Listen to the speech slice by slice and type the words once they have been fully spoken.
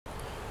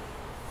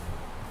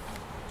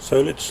So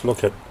let's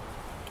look at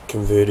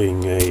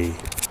converting a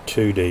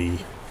 2D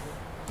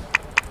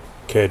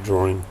CAD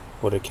drawing,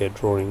 AutoCAD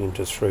drawing,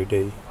 into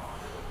 3D.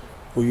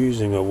 We're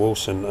using a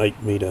Wilson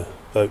 8-meter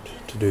boat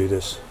to do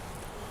this.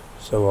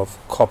 So I've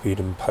copied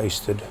and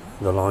pasted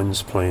the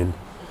lines plan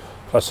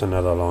plus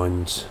another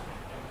lines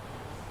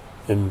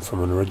in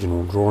from an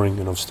original drawing,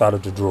 and I've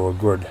started to draw a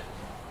grid.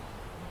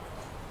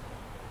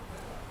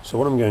 So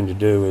what I'm going to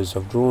do is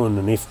I've drawn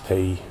an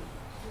FP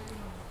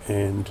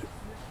and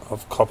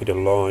I've copied a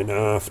line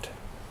aft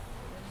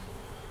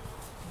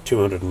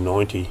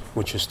 290,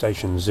 which is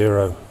station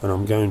 0, and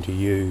I'm going to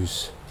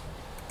use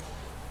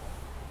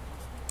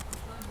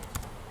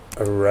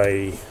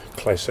Array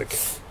Classic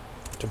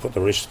to put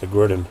the rest of the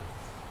grid in.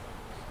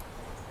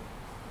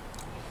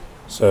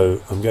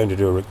 So I'm going to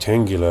do a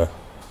rectangular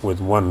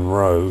with 1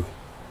 row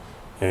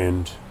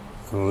and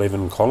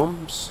 11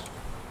 columns,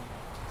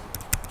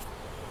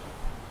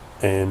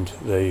 and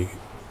the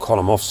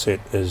column offset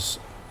is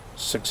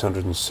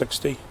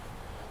 660.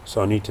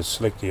 So I need to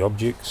select the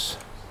objects.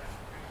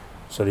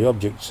 So the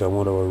objects I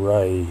want to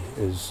array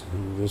is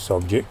this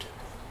object,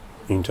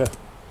 enter,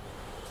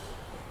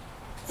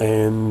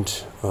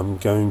 and I'm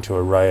going to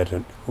array it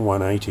at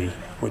 180,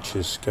 which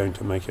is going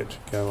to make it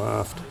go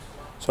aft.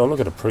 So I'll look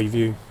at a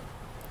preview.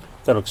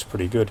 That looks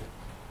pretty good.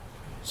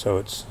 So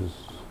it's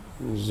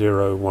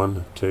 0,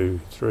 1,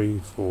 2, 3,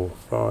 4,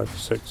 5,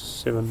 6,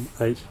 7,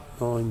 8,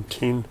 9,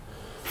 10.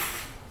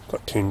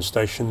 Got 10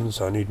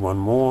 stations. I need one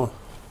more.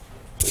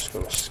 Just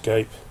got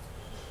escape,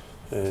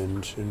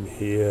 and in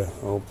here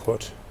I'll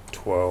put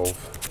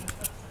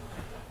 12.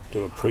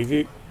 Do a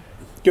preview.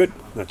 Good,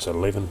 that's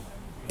 11.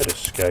 Hit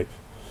escape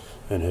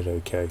and hit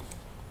OK.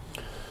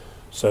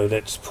 So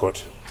that's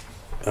put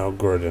our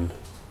grid in.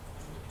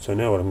 So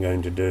now what I'm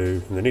going to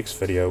do in the next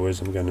video is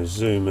I'm going to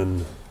zoom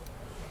in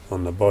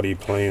on the body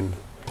plan,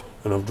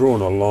 and I've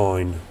drawn a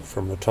line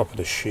from the top of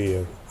the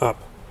shear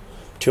up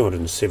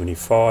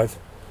 275.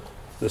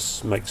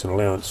 This makes an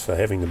allowance for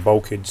having the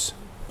bulkheads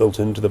built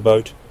into the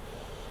boat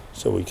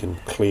so we can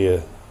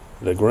clear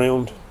the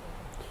ground,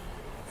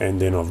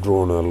 and then I've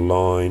drawn a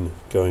line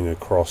going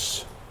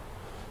across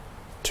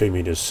 2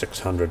 meters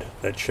 600.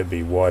 That should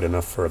be wide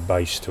enough for a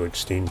base to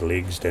extend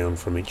legs down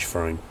from each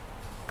frame.